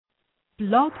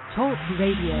Blog Talk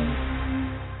Radio.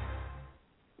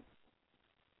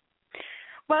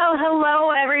 Well, hello,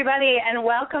 everybody, and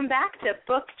welcome back to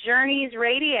Book Journeys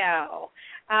Radio.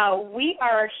 We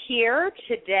are here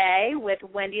today with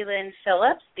Wendy Lyn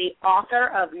Phillips, the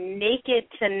author of Naked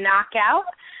to Knockout.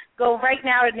 Go right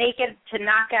now to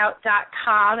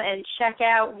nakedtoknockout.com and check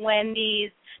out Wendy's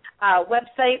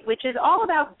website, which is all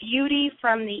about beauty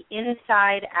from the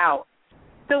inside out.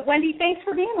 So, Wendy, thanks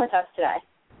for being with us today.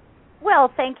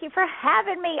 Well, thank you for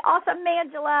having me. Awesome,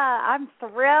 Angela. I'm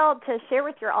thrilled to share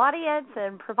with your audience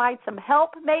and provide some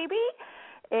help maybe.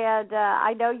 And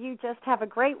I know you just have a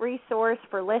great resource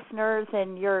for listeners,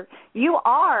 and you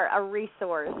are a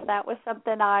resource. That was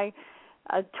something I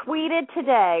tweeted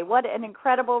today. What an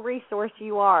incredible resource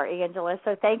you are, Angela.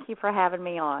 So thank you for having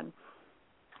me on.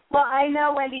 Well, I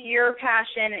know, Wendy, your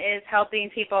passion is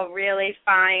helping people really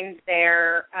find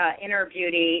their inner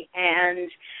beauty,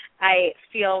 and I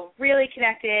feel really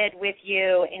connected with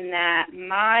you in that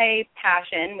my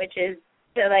passion, which is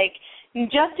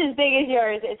just as big as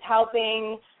yours, is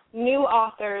helping new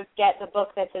authors get the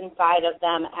book that's inside of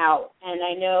them out. And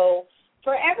I know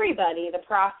for everybody, the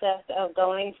process of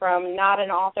going from not an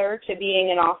author to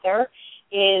being an author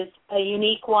is a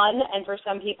unique one, and for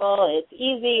some people it's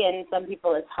easy and some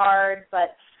people it's hard.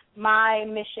 But my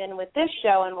mission with this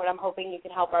show, and what I'm hoping you can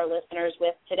help our listeners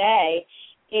with today,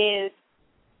 is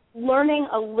learning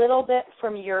a little bit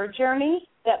from your journey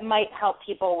that might help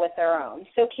people with their own.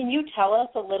 So can you tell us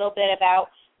a little bit about,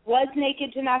 was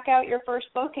Naked to Knockout your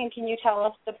first book, and can you tell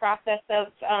us the process of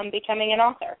becoming an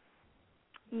author?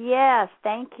 Yes,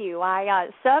 thank you.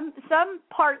 Some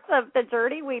parts of the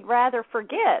journey we'd rather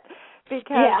forget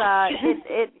because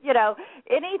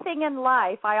anything in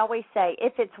life, I always say,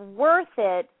 if it's worth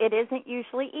it, it isn't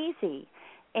usually easy.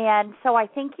 And so I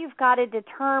think you've got to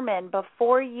determine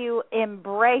before you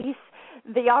embrace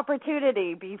the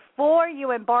opportunity, before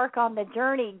you embark on the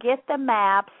journey, get the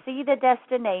map, see the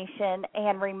destination,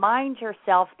 and remind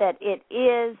yourself that it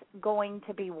is going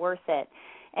to be worth it.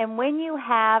 And when you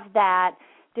have that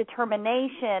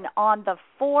determination on the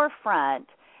forefront,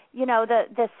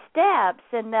 the steps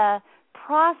and the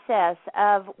process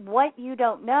of what you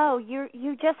don't know,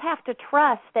 you just have to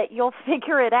trust that you'll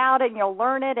figure it out and you'll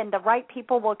learn it, and the right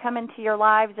people will come into your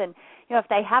lives. And if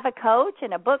they have a coach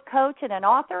and a book coach and an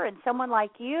author and someone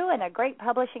like you and a great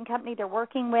publishing company they're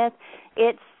working with,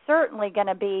 it's certainly going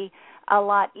to be a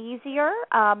lot easier,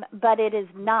 but it is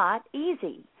not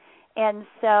easy. And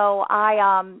so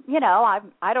I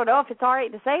don't know if it's all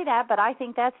right to say that, but I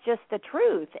think that's just the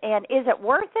truth. And is it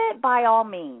worth it? By all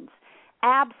means.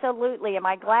 Absolutely. Am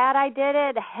I glad I did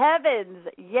it? Heavens,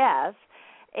 yes.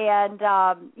 And,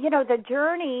 the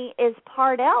journey is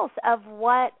part else of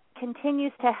what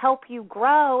continues to help you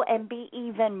grow and be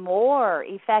even more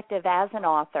effective as an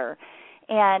author.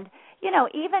 And,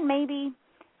 even maybe,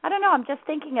 I don't know, I'm just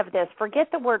thinking of this. Forget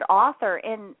the word author,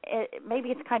 and maybe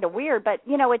it's kind of weird, but,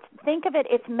 think of it,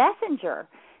 it's messenger.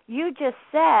 You just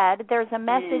said there's a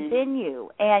message in you,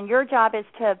 and your job is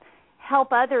to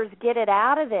help others get it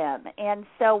out of them. And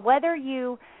so whether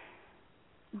you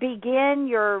begin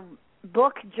your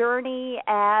book journey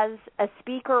as a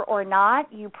speaker or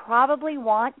not, you probably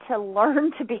want to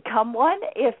learn to become one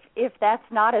if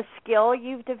that's not a skill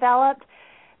you've developed,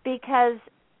 because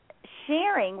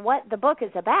sharing what the book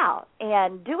is about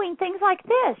and doing things like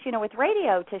this, with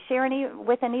radio to share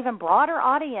with an even broader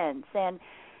audience and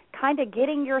kind of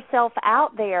getting yourself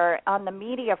out there on the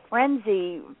media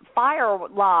frenzy fire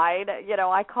line,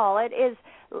 I call it,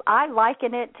 I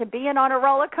liken it to being on a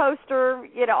roller coaster,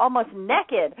 almost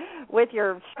naked with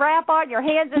your strap on, your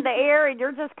hands in the air, and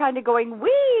you're just kind of going,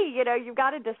 wee, you've got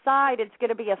to decide it's going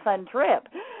to be a fun trip.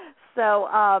 So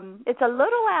it's a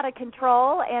little out of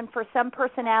control, and for some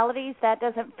personalities that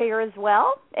doesn't fare as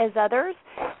well as others.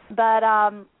 But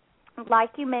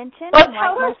like you mentioned, well,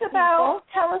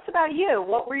 tell us about you.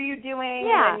 What were you doing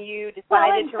when you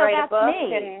decided to write a book?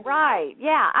 Me. Right.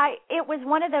 Yeah. It was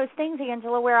one of those things,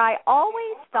 Angela, where I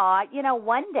always thought,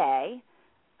 one day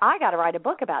I got to write a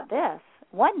book about this.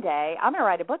 One day I'm going to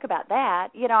write a book about that.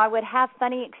 I would have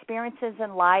funny experiences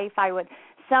in life.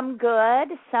 Some good,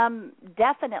 some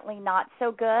definitely not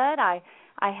so good. I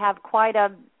have quite a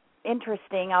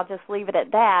interesting, I'll just leave it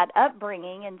at that,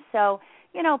 upbringing. And so,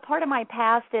 part of my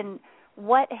past and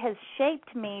what has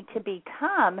shaped me to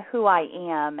become who I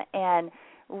am and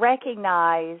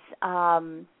recognize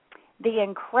the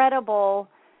incredible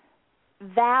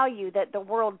value that the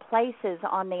world places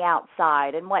on the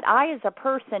outside and what I as a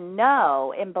person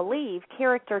know and believe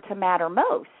character to matter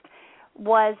most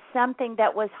was something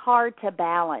that was hard to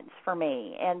balance for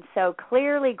me. And so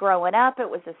clearly growing up, it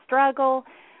was a struggle.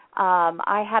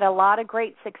 I had a lot of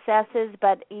great successes,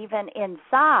 but even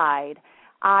inside,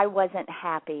 I wasn't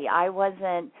happy. I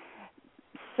wasn't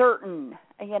certain,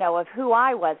 of who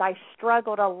I was. I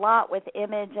struggled a lot with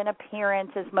image and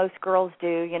appearance, as most girls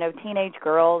do, teenage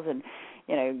girls, and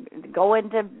going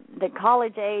to the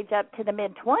college age up to the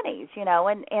mid-20s,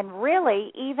 and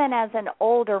really, even as an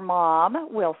older mom,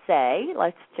 we'll say,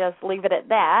 let's just leave it at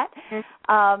that,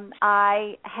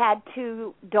 I had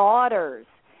 2 daughters.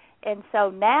 And so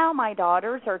now my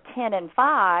daughters are 10 and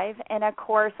 5, and, of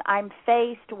course, I'm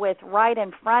faced with right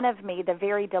in front of me the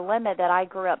very dilemma that I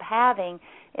grew up having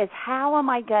is how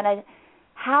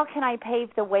can I pave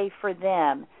the way for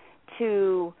them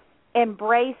to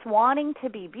embrace wanting to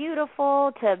be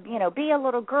beautiful, to, be a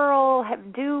little girl,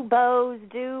 do bows,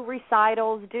 do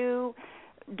recitals, do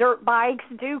dirt bikes,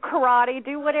 do karate,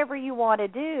 do whatever you want to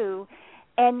do,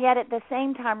 and yet at the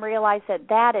same time realize that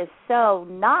that is so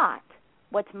not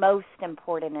what's most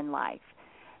important in life.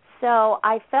 So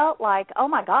I felt like, oh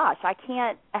my gosh,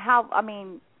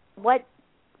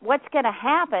 what's going to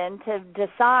happen to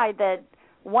decide that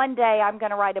one day I'm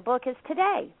going to write a book is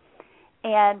today.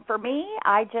 And for me,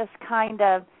 I just kind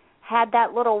of had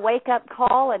that little wake-up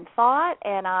call and thought,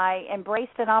 and I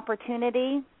embraced an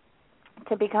opportunity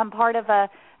to become part of a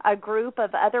group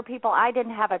of other people. I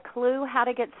didn't have a clue how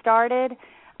to get started.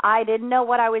 I didn't know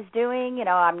what I was doing.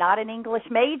 I'm not an English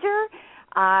major.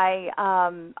 I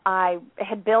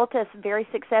had built a very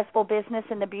successful business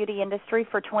in the beauty industry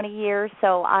for 20 years,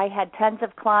 so I had tons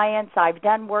of clients. I've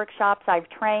done workshops. I've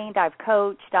trained. I've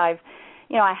coached. I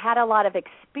had a lot of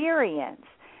experience,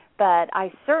 but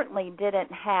I certainly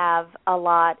didn't have a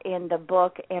lot in the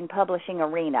book and publishing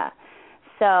arena.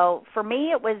 So for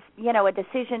me, it was, a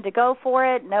decision to go for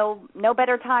it. No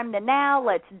better time than now.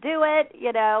 Let's do it,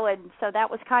 and so that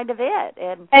was kind of it.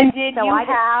 And did you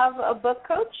have a book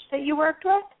coach that you worked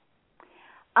with?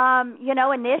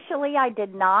 Initially I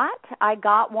did not. I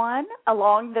got one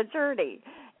along the journey.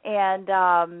 And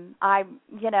I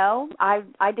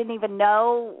didn't even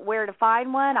know where to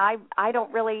find one. I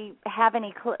don't really have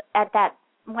any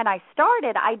when I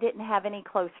started, I didn't have any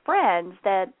close friends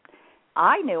that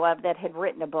I knew of that had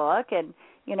written a book, and,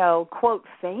 quote,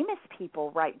 famous people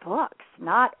write books,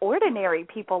 not ordinary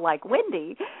people like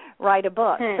Wendy write a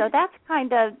book. So that's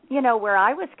kind of, where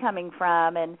I was coming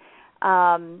from, and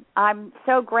I'm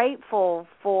so grateful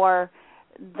for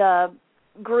the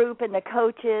group and the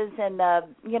coaches and the,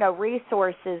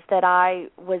 resources that I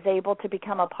was able to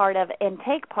become a part of and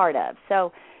take part of.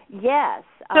 So, yes.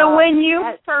 So when you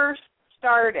first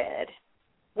started,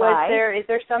 is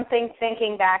there something,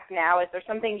 thinking back now, is there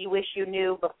something you wish you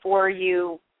knew before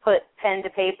you put pen to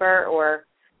paper or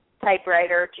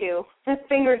typewriter to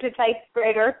finger to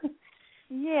typewriter?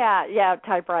 Yeah,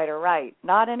 typewriter, right.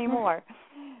 Not anymore.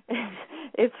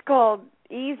 It's called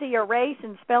easy erase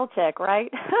and spell check,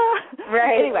 right?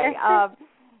 Right. Anyway,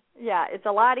 it's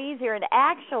a lot easier. And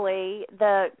actually,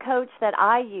 the coach that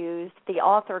I used, the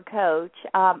author coach,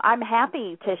 I'm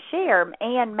happy to share.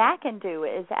 Ann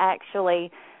McIndoe is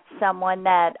actually someone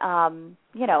that,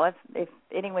 if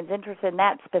anyone's interested in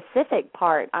that specific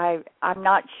part, I'm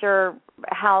not sure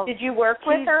how. Did you work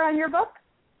with her on your book?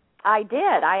 I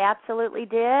did. I absolutely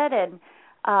did. And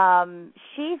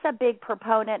she's a big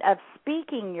proponent of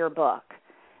speaking your book.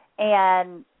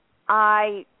 And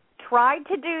I tried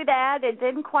to do that. It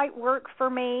didn't quite work for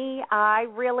me. I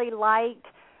really liked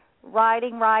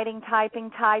writing,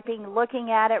 typing,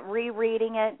 looking at it,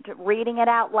 rereading it, reading it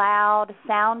out loud,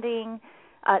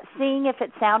 seeing if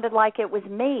it sounded like it was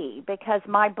me, because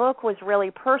my book was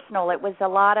really personal. It was a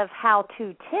lot of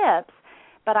how-to tips,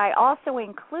 but I also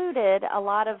included a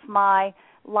lot of my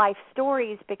life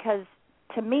stories because,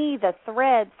 to me, the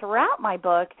thread throughout my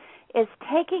book is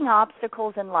taking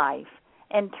obstacles in life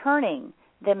and turning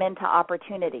them into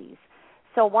opportunities.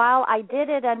 So while I did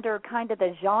it under kind of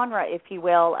the genre, if you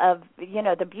will, of,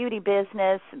 the beauty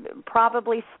business,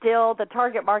 probably still the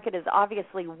target market is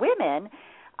obviously women,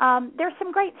 there's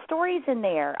some great stories in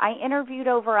there. I interviewed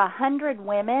over 100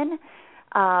 women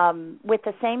with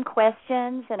the same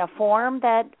questions in a form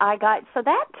that I got. So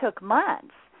that took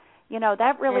months.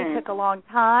 That really took a long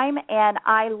time, and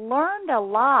I learned a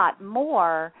lot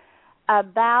more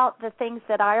about the things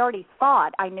that I already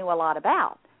thought I knew a lot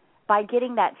about by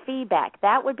getting that feedback.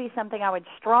 That would be something I would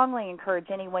strongly encourage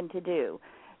anyone to do.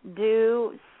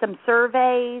 Do some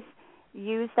surveys,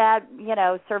 use that,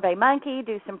 SurveyMonkey,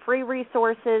 do some free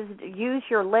resources, use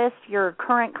your list, your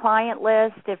current client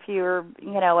list. If you're,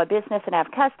 a business and have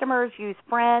customers, use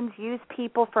friends, use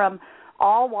people from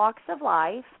all walks of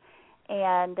life,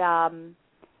 and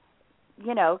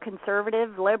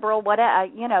conservative, liberal, whatever,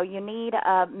 you need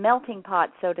a melting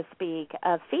pot, so to speak,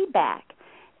 of feedback.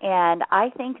 And I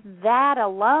think that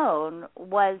alone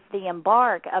was the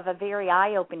embark of a very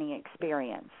eye-opening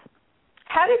experience.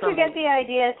 How did you get the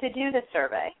idea to do the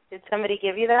survey? Did somebody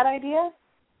give you that idea?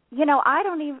 I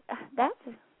don't even,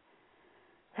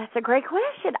 that's a great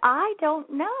question. I don't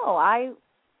know. I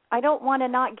don't want to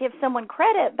not give someone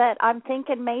credit, but I'm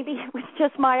thinking maybe it was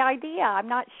just my idea. I'm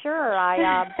not sure.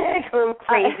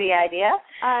 Crazy idea.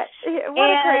 What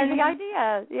a crazy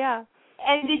idea, yeah.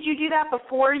 And did you do that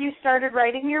before you started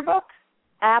writing your book?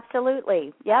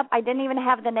 Absolutely. Yep. I didn't even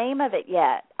have the name of it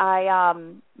yet.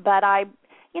 And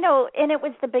it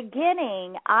was the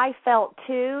beginning, I felt,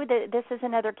 too, that this is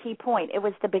another key point. It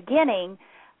was the beginning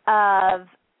of,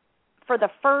 for the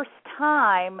first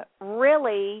time,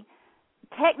 really,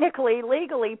 technically,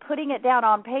 legally, putting it down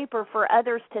on paper for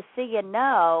others to see and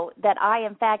know that I,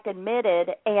 in fact,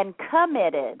 admitted and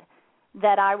committed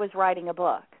that I was writing a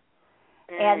book.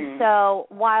 And so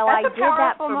while I did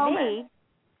that for me,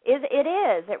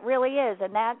 it really is.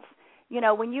 And that's,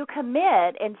 when you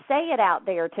commit and say it out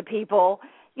there to people,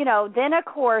 then, of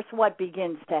course, what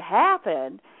begins to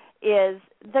happen is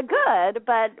the good,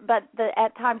 but the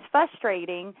at times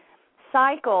frustrating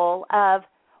cycle of,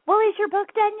 well, is your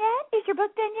book done yet? Is your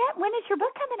book done yet? When is your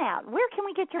book coming out? Where can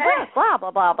we get your book? Blah,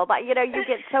 blah, blah, blah, blah. You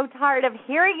get so tired of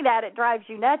hearing that it drives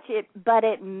you nuts, but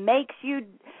it makes you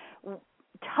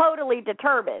totally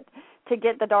determined to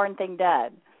get the darn thing done.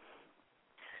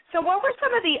 So what were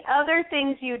some of the other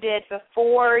things you did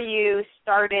before you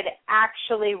started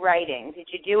actually writing? Did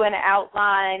you do an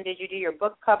outline? Did you do your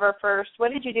book cover first?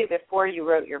 What did you do before you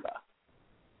wrote your book?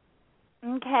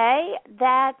 Okay,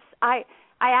 I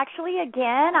actually,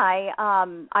 again,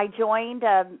 I joined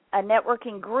a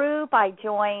networking group. I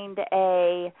joined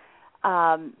a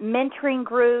mentoring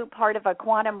group, part of a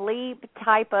Quantum Leap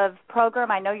type of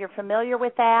program. I know you're familiar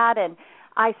with that. And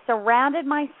I surrounded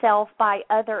myself by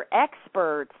other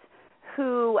experts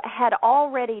who had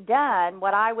already done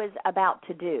what I was about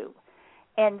to do.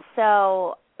 And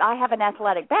so I have an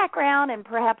athletic background, and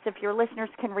perhaps if your listeners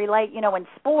can relate, in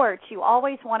sports, you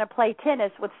always want to play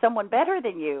tennis with someone better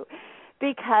than you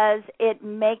because it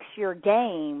makes your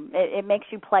game, it makes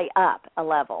you play up a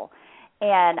level.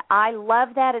 And I love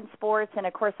that in sports, and,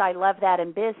 of course, I love that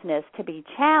in business, to be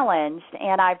challenged.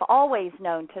 And I've always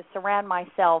known to surround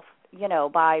myself,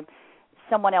 by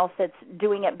someone else that's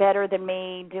doing it better than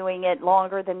me, doing it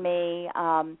longer than me.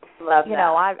 Love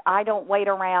that. I don't wait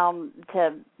around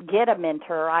to get a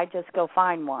mentor. I just go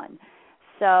find one.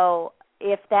 So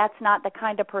if that's not the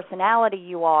kind of personality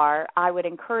you are, I would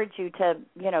encourage you to,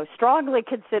 strongly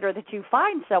consider that you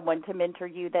find someone to mentor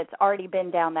you that's already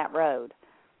been down that road.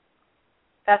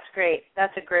 That's great.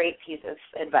 That's a great piece of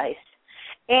advice.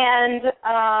 And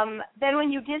then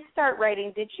when you did start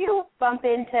writing, did you bump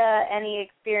into any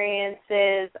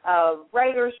experiences of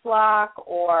writer's block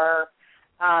or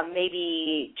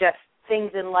maybe just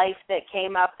things in life that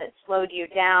came up that slowed you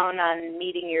down on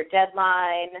meeting your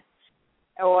deadline?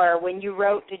 Or when you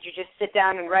wrote, did you just sit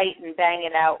down and write and bang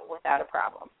it out without a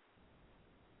problem?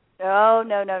 Oh,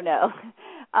 no.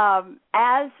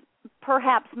 As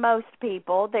perhaps most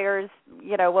people, there's,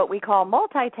 what we call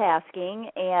multitasking,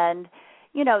 and,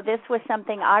 this was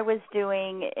something I was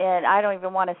doing, and I don't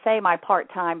even want to say my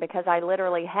part-time because I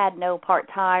literally had no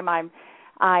part-time.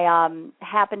 I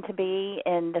happen to be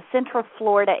in the Central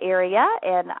Florida area,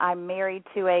 and I'm married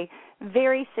to a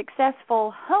very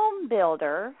successful home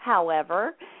builder.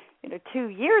 However, 2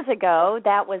 years ago,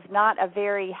 that was not a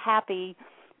very happy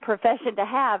profession to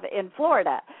have in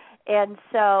Florida. And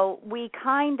so we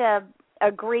kind of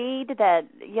agreed that,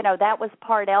 that was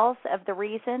part else of the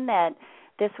reason that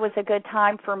this was a good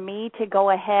time for me to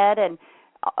go ahead and,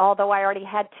 although I already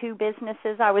had 2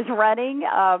 businesses I was running,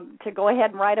 to go ahead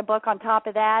and write a book on top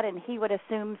of that, and he would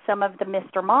assume some of the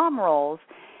Mr. Mom roles.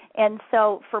 And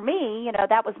so for me,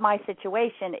 that was my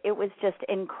situation. It was just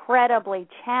incredibly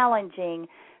challenging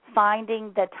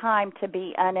finding the time to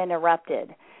be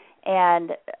uninterrupted.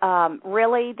 And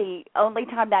really the only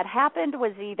time that happened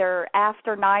was either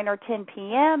after 9 or 10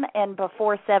 p.m. and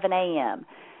before 7 a.m.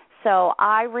 So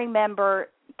I remember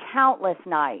countless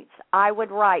nights I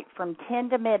would write from 10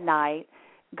 to midnight,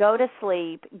 go to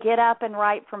sleep, get up and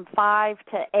write from 5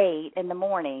 to 8 in the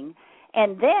morning,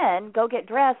 and then go get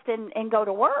dressed and go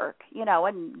to work,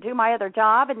 and do my other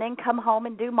job, and then come home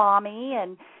and do mommy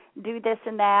and do this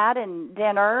and that and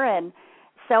dinner. And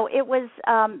so it was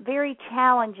very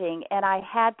challenging, and I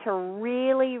had to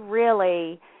really,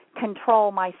 really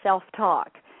control my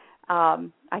self-talk.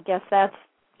 I guess that's,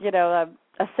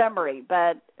 a summary,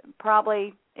 but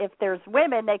probably if there's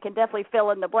women, they can definitely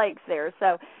fill in the blanks there.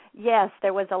 So, yes,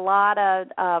 there was a lot of,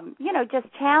 just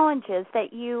challenges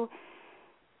that you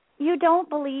don't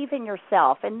believe in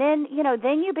yourself. And then,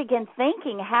 then you begin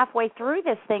thinking halfway through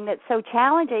this thing that's so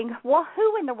challenging, well,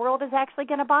 who in the world is actually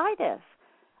going to buy this?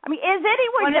 I mean, is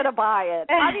anyone going to buy it?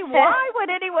 I mean, why would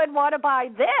anyone want to buy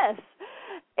this?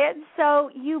 And so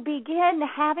you begin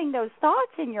having those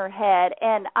thoughts in your head,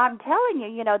 and I'm telling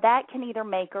you, that can either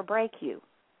make or break you.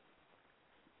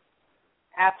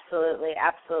 Absolutely,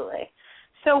 absolutely.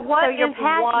 So what is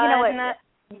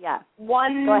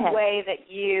one way that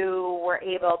you were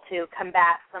able to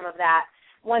combat some of that?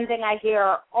 One thing I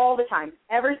hear all the time,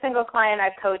 every single client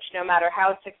I've coached, no matter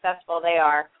how successful they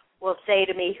are, will say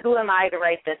to me, who am I to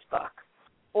write this book?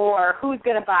 Or who's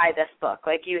going to buy this book,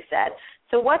 like you said.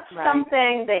 So what's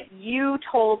something that you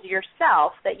told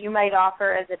yourself that you might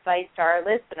offer as advice to our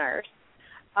listeners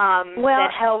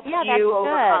that helps you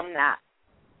overcome that?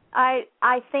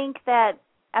 I think that,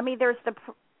 there's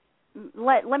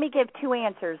let me give two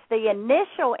answers. The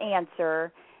initial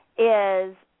answer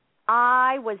is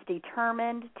I was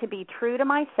determined to be true to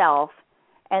myself,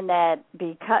 and that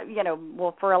because,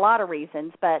 for a lot of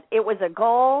reasons, but it was a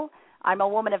goal. I'm a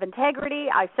woman of integrity.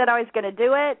 I said I was going to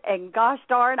do it, and gosh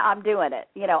darn, I'm doing it.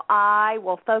 I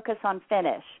will focus on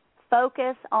finish.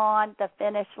 Focus on the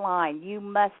finish line. You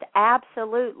must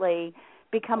absolutely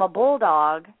become a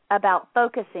bulldog about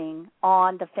focusing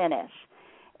on the finish.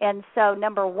 And so,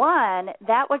 number one,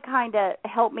 that would kind of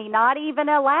help me not even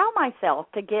allow myself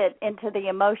to get into the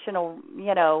emotional,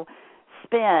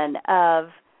 spin of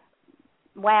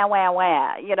wah, wah,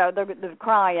 wah, the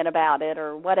crying about it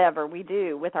or whatever we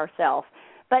do with ourselves.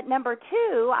 But number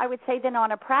two, I would say then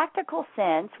on a practical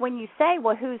sense, when you say,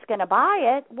 well, who's going to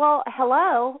buy it? Well,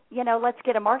 hello, let's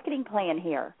get a marketing plan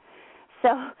here. So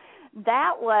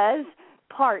that was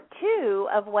part two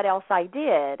of what else I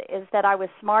did, is that I was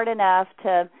smart enough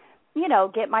to,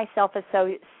 get myself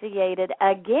associated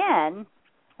again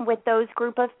with those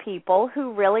group of people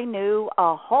who really knew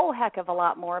a whole heck of a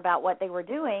lot more about what they were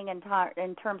doing in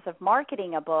terms of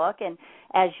marketing a book. And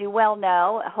as you well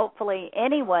know, hopefully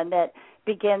anyone that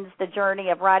begins the journey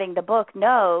of writing the book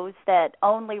knows that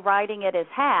only writing it is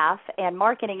half and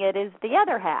marketing it is the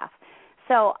other half.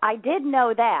 So I did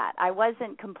know that. I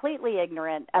wasn't completely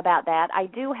ignorant about that. I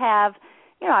do have,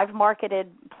 I've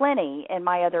marketed plenty in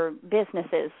my other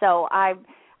businesses. So I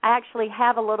actually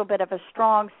have a little bit of a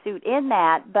strong suit in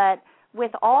that. But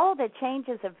with all the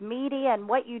changes of media and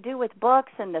what you do with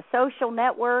books and the social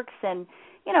networks and,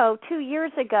 2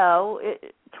 years ago,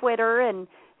 Twitter and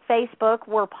Facebook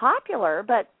were popular,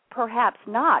 but perhaps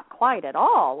not quite at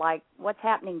all like what's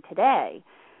happening today.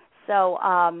 So,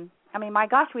 my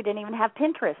gosh, we didn't even have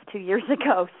Pinterest 2 years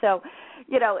ago. So,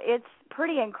 it's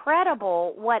pretty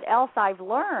incredible what else I've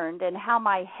learned and how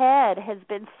my head has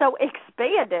been so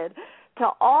expanded to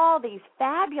all these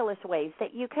fabulous ways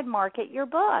that you can market your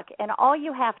book. And all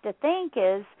you have to think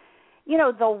is,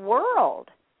 the world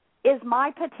is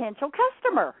my potential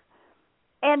customer.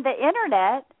 And the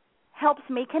Internet helps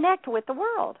me connect with the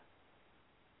world.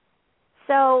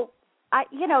 So,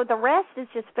 the rest is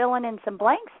just filling in some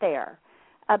blanks there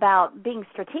about being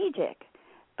strategic.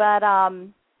 But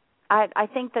I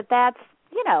think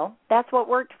that's what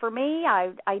worked for me.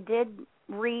 I did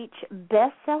reach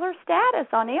bestseller status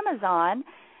on Amazon.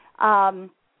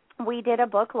 We did a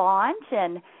book launch,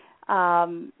 and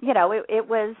it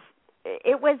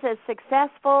was as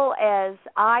successful as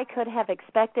I could have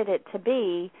expected it to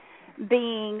be,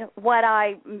 being what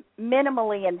I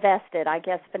minimally invested, I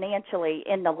guess, financially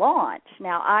in the launch.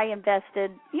 Now, I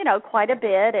invested, quite a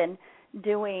bit in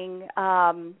doing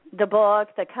the book,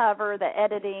 the cover, the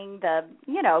editing, the,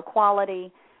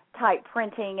 quality type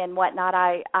printing and whatnot.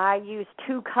 I use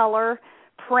 2-color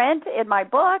print in my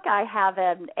book. I have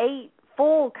an 8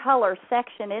 full-color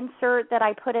section insert that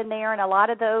I put in there, and a lot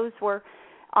of those were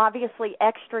obviously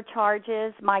extra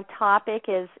charges. My topic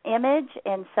is image,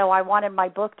 and so I wanted my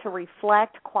book to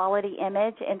reflect quality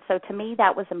image, and so to me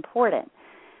that was important.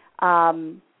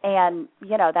 And,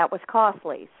 that was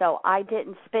costly. So I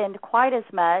didn't spend quite as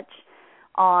much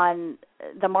on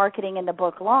the marketing and the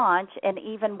book launch, and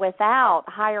even without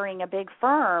hiring a big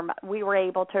firm, we were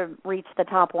able to reach the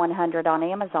top 100 on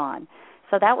Amazon.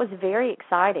 So that was very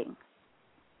exciting.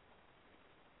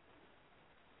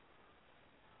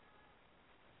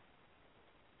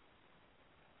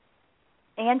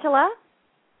 Angela?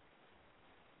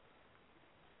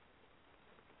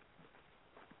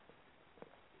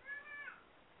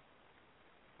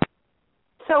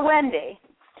 So, Wendy,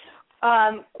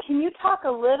 can you talk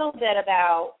a little bit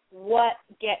about what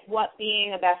what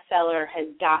being a bestseller has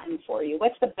gotten for you.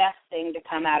 What's the best thing to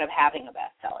come out of having a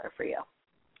bestseller for you?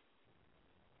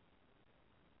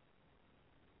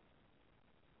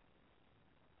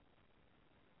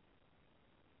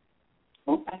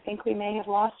 Oh, I think we may have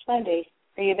lost Wendy.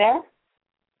 Are you there?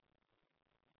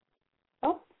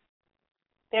 Oh,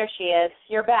 there she is.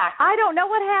 You're back. I don't know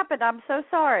what happened. I'm so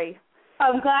sorry.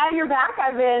 I'm glad you're back.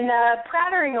 I've been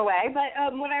prattering away,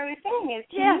 but what I was saying is,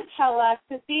 can you tell us,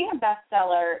 because being a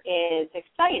bestseller is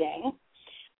exciting,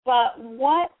 but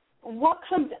what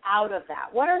comes out of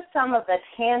that? What are some of the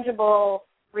tangible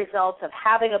results of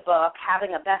having a book,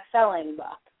 having a best-selling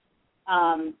book,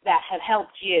 that have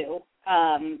helped you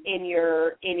in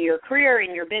your career,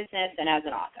 in your business, and as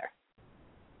an author?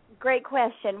 Great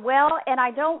question. Well, and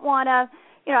I don't want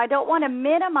to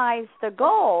minimize the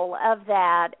goal of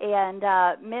that and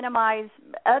minimize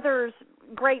others'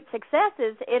 great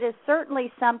successes. It is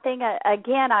certainly something,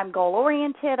 again, I'm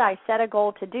goal-oriented. I set a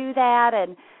goal to do that,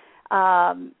 and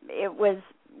it was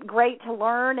great to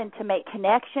learn and to make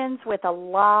connections with a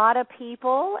lot of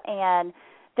people, and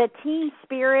the team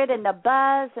spirit and the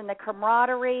buzz and the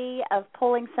camaraderie of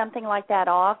pulling something like that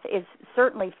off is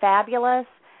certainly fabulous.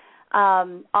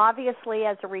 Obviously,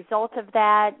 as a result of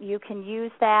that, you can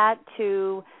use that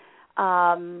to,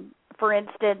 for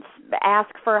instance, ask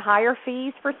for higher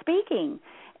fees for speaking.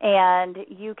 And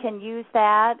you can use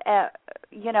that, as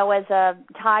a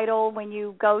title when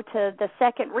you go to the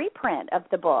second reprint of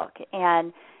the book.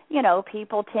 And,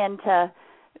 people tend to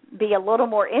be a little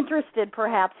more interested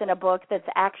perhaps in a book that's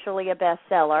actually a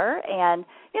bestseller. And,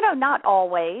 not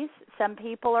always. Some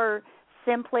people are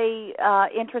simply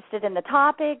interested in the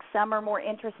topic. Some are more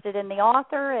interested in the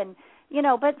author, and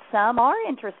but some are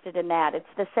interested in that. It's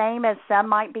the same as some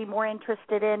might be more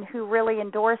interested in who really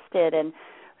endorsed it, and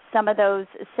some of those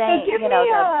same. So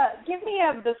give me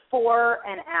a before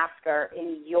and after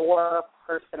in your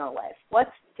personal life.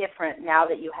 What's different now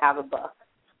that you have a book?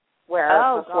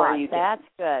 That's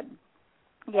good.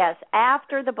 Yes,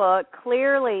 after the book,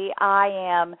 clearly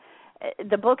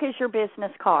the book is your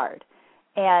business card.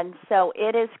 And so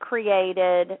it has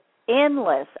created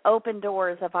endless open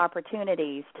doors of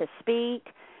opportunities to speak,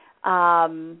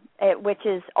 which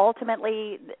is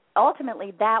ultimately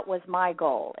that was my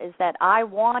goal, is that I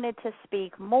wanted to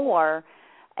speak more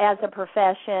as a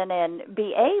profession and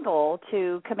be able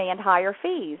to command higher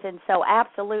fees. And so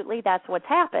absolutely that's what's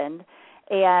happened.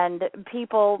 And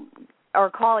people are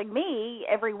calling me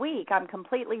every week. I'm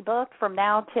completely booked from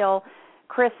now till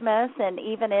Christmas, and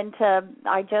even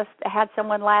I just had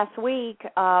someone last week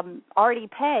already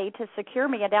pay to secure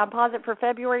me a down deposit for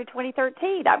February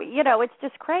 2013. I mean, it's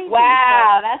just crazy.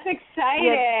 Wow, that's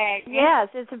exciting. Yes,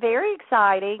 it's very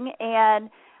exciting, and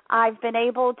I've been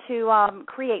able to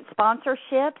create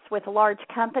sponsorships with large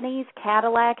companies.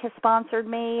 Cadillac has sponsored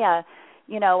me. A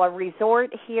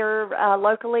resort here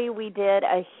locally. We did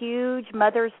a huge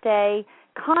Mother's Day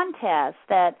contest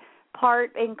that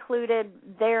part included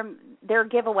their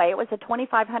giveaway. It was a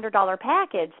 $2,500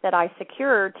 package that I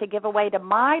secured to give away to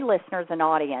my listeners and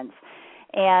audience.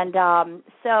 And I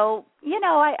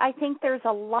think there's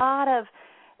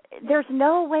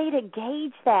no way to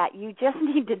gauge that. You just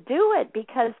need to do it,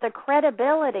 because the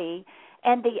credibility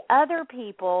and the other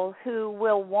people who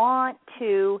will want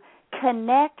to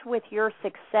connect with your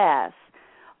success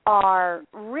are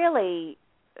really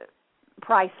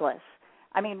priceless.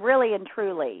 I mean, really and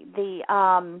truly.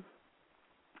 I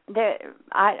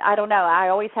don't know. I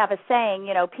always have a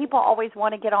saying, people always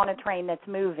want to get on a train that's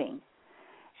moving.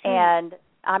 And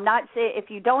I'm not saying if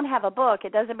you don't have a book,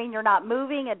 it doesn't mean you're not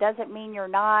moving. It doesn't mean you're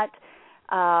not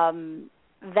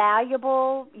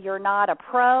valuable. You're not a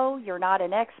pro. You're not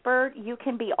an expert. You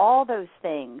can be all those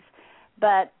things.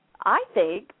 But I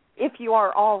think if you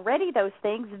are already those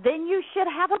things, then you should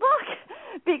have a book,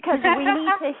 because we need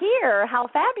to hear how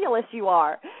fabulous you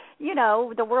are.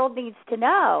 The world needs to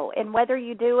know. And whether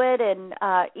you do it in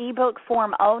ebook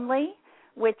form only,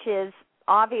 which is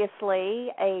obviously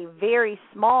a very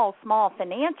small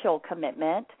financial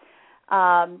commitment,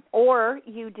 or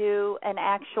you do an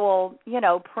actual,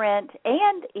 print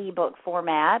and ebook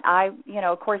format. I,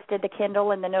 of course, did the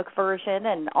Kindle and the Nook version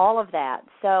and all of that.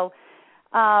 So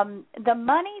the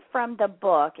money from the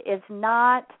book is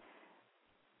not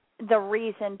the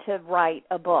reason to write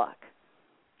a book.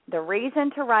 The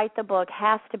reason to write the book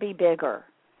has to be bigger.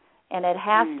 And it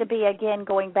has to be, again,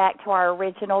 going back to our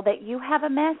original, that you have a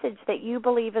message that you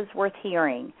believe is worth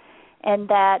hearing, and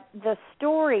that the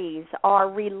stories are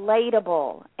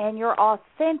relatable and you're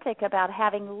authentic about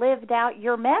having lived out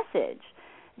your message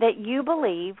that you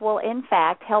believe will, in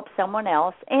fact, help someone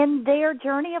else in their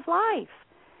journey of life.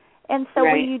 And so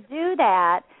when you do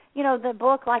that, the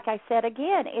book, like I said,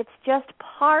 again, it's just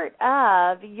part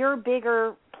of your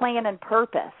bigger plan and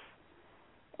purpose.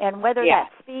 And whether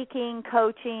that's speaking,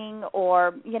 coaching,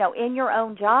 or, in your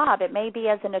own job, it may be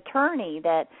as an attorney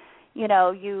that, you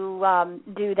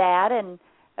do that and,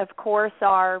 of course,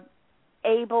 are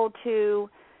able to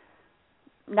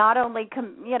not only,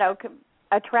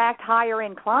 attract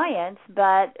higher-end clients,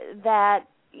 but that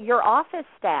your office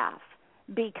staff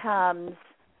becomes,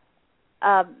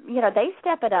 they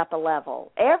step it up a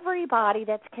level. Everybody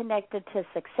that's connected to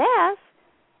success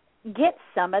gets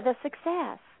some of the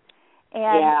success.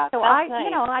 And so that's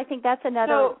nice. I think that's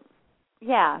another,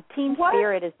 team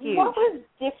spirit is huge. What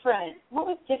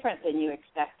was different than you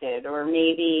expected, or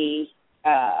maybe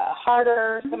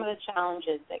harder, some of the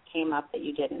challenges that came up that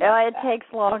you didn't expect? It takes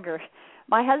longer.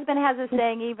 My husband has a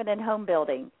saying, even in home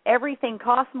building, everything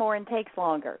costs more and takes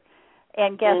longer.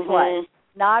 And guess what?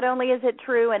 Not only is it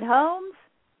true in homes,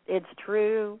 it's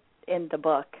true in the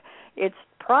book. It's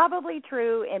probably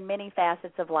true in many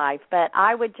facets of life. But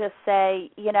I would just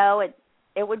say,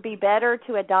 it would be better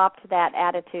to adopt that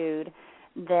attitude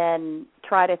than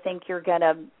try to think you're going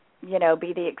to,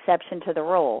 be the exception to the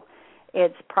rule.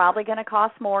 It's probably going to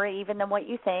cost more even than what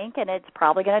you think, and it's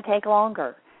probably going to take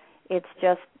longer. It's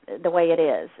just the way it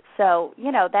is. So,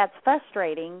 that's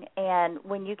frustrating, and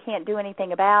when you can't do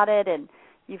anything about it and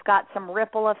you've got some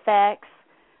ripple effects,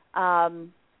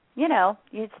 you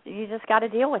just got to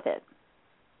deal with it.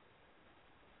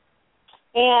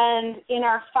 And in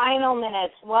our final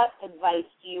minutes, what advice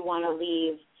do you want to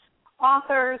leave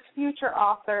authors, future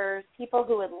authors, people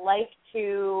who would like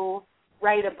to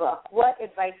write a book? What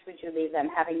advice would you leave them,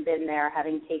 having been there,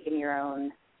 having taken your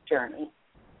own journey?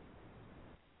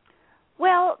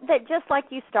 Well, that just like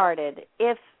you started,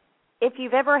 if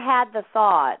you've ever had the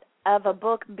thought of a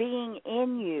book being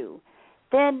in you,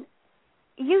 then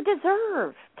you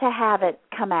deserve to have it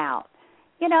come out.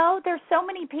 There's so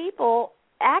many people.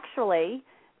 Actually,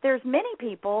 there's many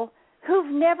people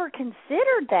who've never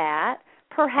considered that,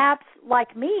 perhaps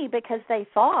like me, because they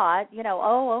thought,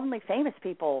 only famous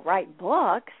people write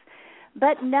books.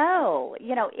 But no,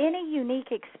 any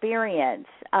unique experience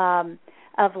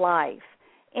of life,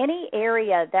 any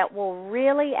area that will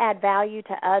really add value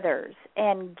to others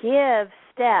and give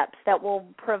steps that will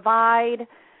provide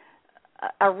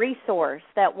a resource,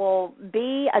 that will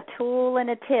be a tool and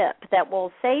a tip, that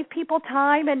will save people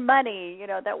time and money,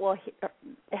 that will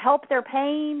help their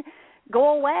pain go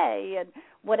away, and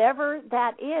whatever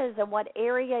that is, and what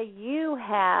area you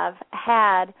have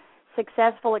had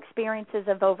successful experiences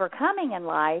of overcoming in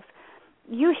life,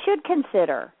 you should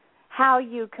consider how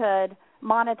you could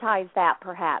monetize that,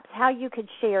 perhaps, how you could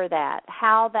share that,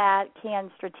 how that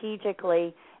can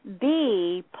strategically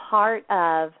be part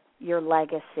of your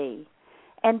legacy.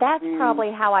 And that's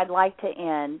probably how I'd like to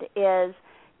end is,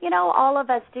 all of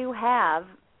us do have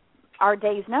our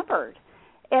days numbered.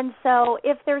 And so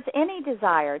if there's any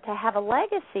desire to have a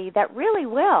legacy that really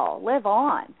will live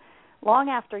on long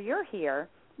after you're here,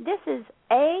 this is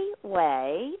a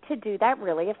way to do that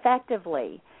really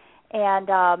effectively. And,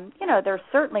 there's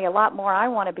certainly a lot more I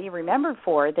want to be remembered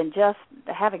for than just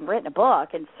having written a book,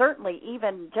 and certainly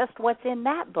even just what's in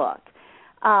that book.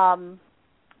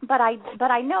 But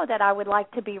I know that I would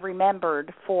like to be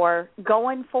remembered for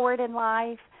going forward in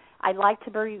life. I'd like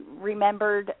to be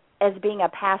remembered as being a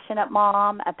passionate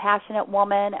mom, a passionate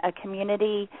woman, a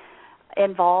community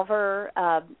involver,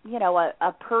 a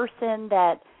person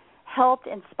that helped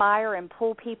inspire and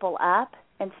pull people up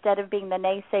instead of being the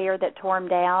naysayer that tore them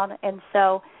down. And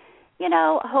so,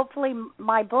 hopefully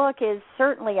my book is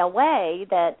certainly a way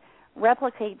that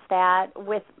replicates that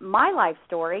with my life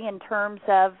story in terms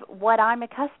of what I'm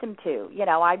accustomed to.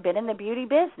 I've been in the beauty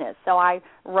business, so I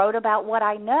wrote about what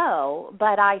I know,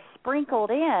 but I sprinkled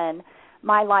in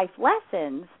my life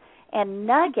lessons and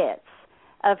nuggets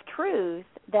of truth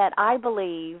that I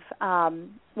believe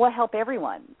will help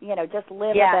everyone, just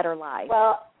live a better life.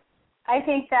 Well, I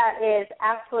think that is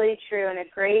absolutely true and a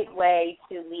great way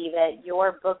to leave it.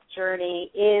 Your book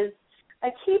journey is a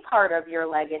key part of your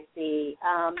legacy.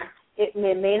 It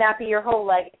may not be your whole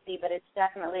legacy, but it's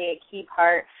definitely a key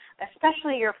part,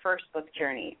 especially your first book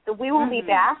journey. So we will be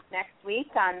back next week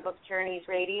on Book Journeys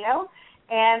Radio,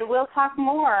 and we'll talk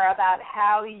more about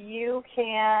how you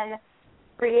can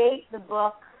create the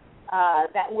book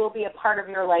that will be a part of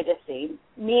your legacy.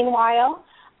 Meanwhile,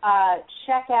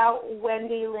 check out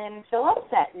Wendy Lyn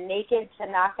Phillips at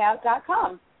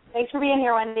nakedtoknockout.com. Thanks for being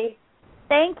here, Wendy.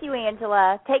 Thank you,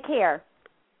 Angela. Take care.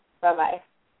 Bye-bye.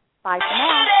 Bye for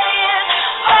now.